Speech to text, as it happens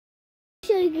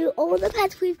showing you all the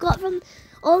pets we've got from,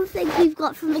 all the things we've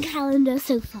got from the calendar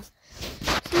so far.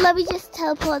 So let me just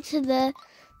teleport to the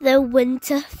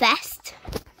Winter Fest,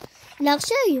 and I'll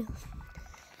show you.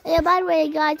 And yeah, by the way,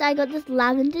 guys, I got this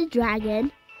lavender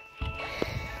dragon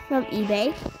from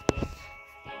eBay.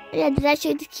 And yeah, did I show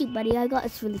you this cute buddy I got?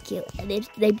 It's really cute, and it's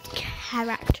named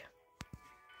Carrot.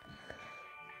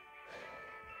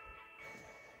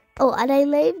 Oh, and I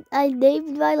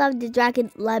named my lavender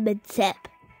dragon Lemon Sip.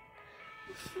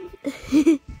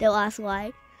 Don't ask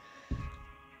why.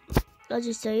 I'll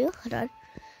just show you. Hold on.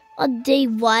 On day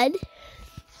one,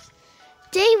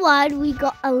 we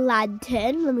got a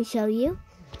lantern. Let me show you.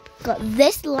 Got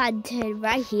this lantern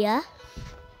right here.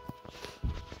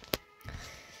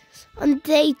 On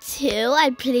day 2,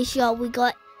 I'm pretty sure we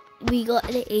got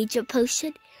an Asia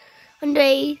potion. On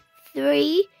day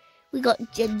 3, we got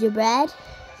gingerbread.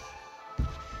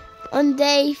 On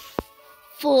day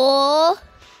 4,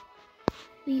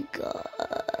 we got.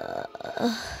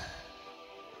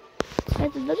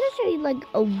 I'm not gonna show you like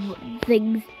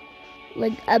things,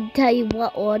 like tell you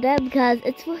what order because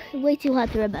it's way too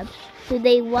hard to remember. So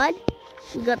day 1,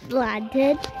 we got the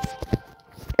lantern.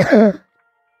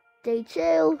 Day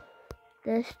 2,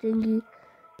 the stingy.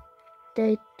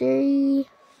 Day 3,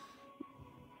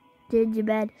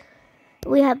 gingerbread.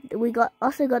 We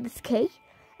also got this cake.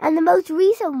 And the most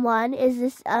recent one is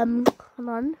this, hold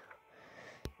on.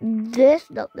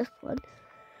 Not this one.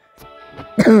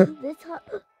 This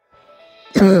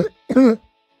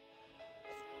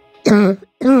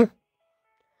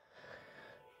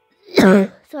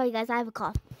sorry guys, I have a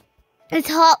cough. It's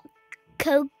hot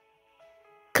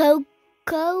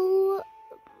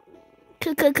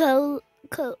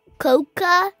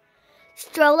coca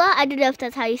stroller. I don't know if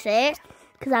that's how you say it,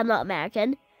 because I'm not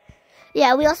American.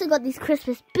 Yeah, we also got these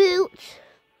Christmas boots.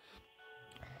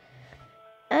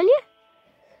 And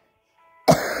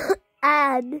yeah.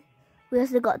 And we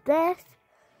also got this.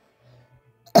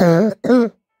 And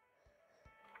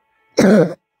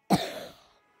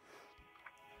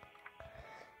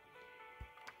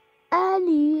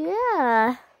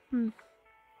yeah.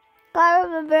 Can't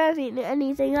remember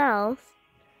anything else.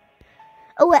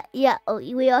 Oh wait, yeah. Oh,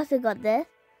 we also got this.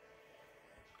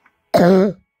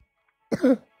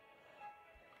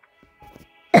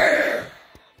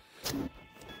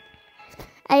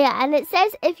 Yeah, and it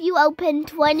says if you open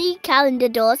 20 calendar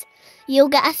doors, you'll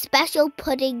get a special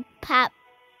pudding bat.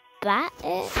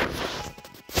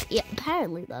 Yeah,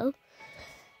 apparently though.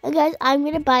 And guys, I'm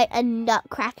gonna buy a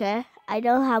nutcracker. I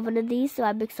don't have one of these, so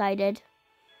I'm excited.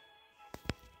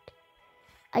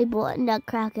 I bought a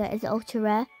nutcracker. It's ultra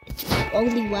rare. It's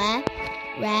only rare.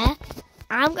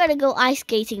 I'm gonna go ice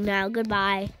skating now.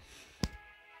 Goodbye.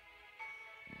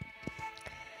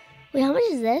 Wait, how much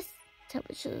is this? How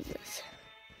much is this?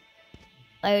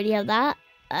 I already have that.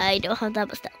 I don't have that,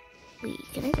 but still. Wait,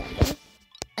 can I get this?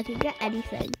 I can get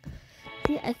anything.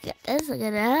 See, I can get this. I can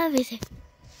get everything.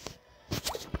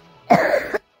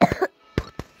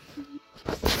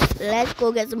 Let's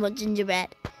go get some more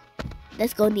gingerbread.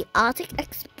 Let's go on the Arctic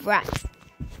Express.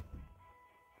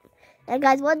 And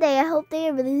guys, one day I hope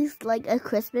they release like a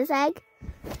Christmas egg.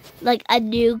 Like a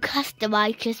new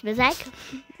customized Christmas egg.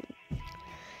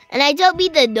 And I don't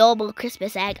mean the normal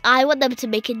Christmas egg. I want them to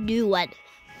make a new one.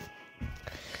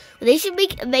 They should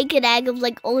make an egg of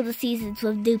like all the seasons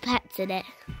with new pets in it.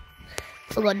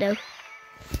 Oh god, no.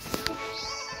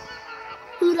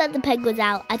 Who let the penguins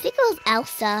out? I think it was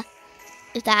Elsa,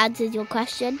 if that answers your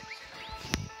question.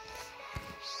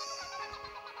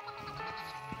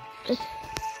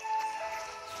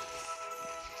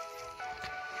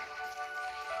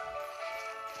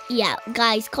 Yeah,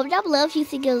 guys, comment down below if you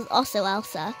think it was also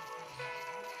Elsa.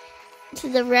 So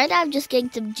the red, I'm just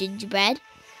getting some gingerbread.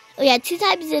 Oh yeah, 2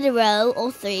 times in a row,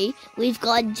 or 3, we've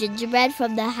gotten gingerbread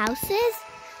from the houses.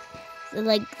 So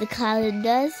like the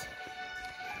calendars.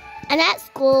 And at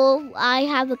school, I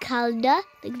have a calendar.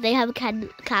 Like they have a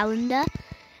calendar.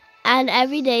 And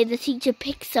every day the teacher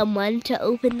picks someone to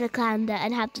open the calendar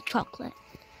and have the chocolate.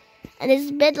 And it's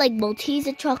a bit like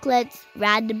Malteser chocolates,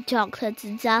 random chocolates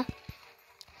and stuff.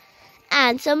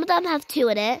 And some of them have 2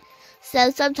 in it.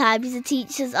 So sometimes the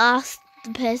teachers ask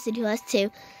the person who has 2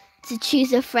 to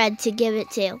choose a friend to give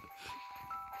it to.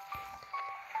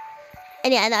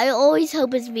 And yeah, and I always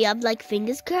hope it's me. I'm like,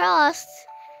 fingers crossed.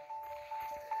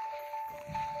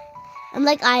 I'm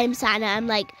like, I am Santa. I'm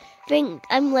like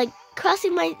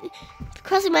crossing my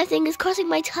fingers, crossing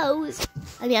my toes.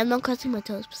 I mean, I'm not crossing my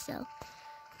toes, but still.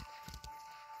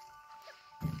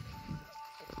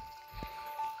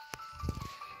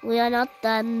 We are not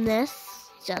done this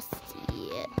just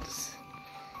yet.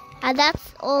 And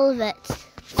that's all of it.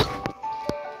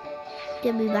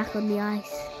 Get me back on the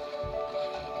ice.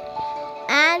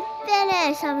 And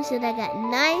finish. How much did I get?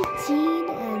 19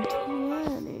 and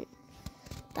 20.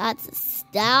 That's a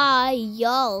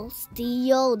style.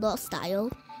 Steal, not style.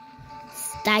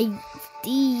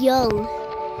 Steal.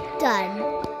 Done.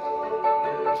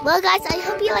 Well, guys, I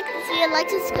hope you like this video. Like,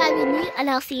 subscribe, and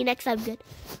I'll see you next time. Good.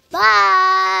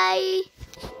 Bye.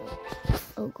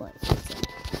 Oh, God.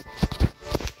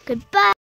 Goodbye.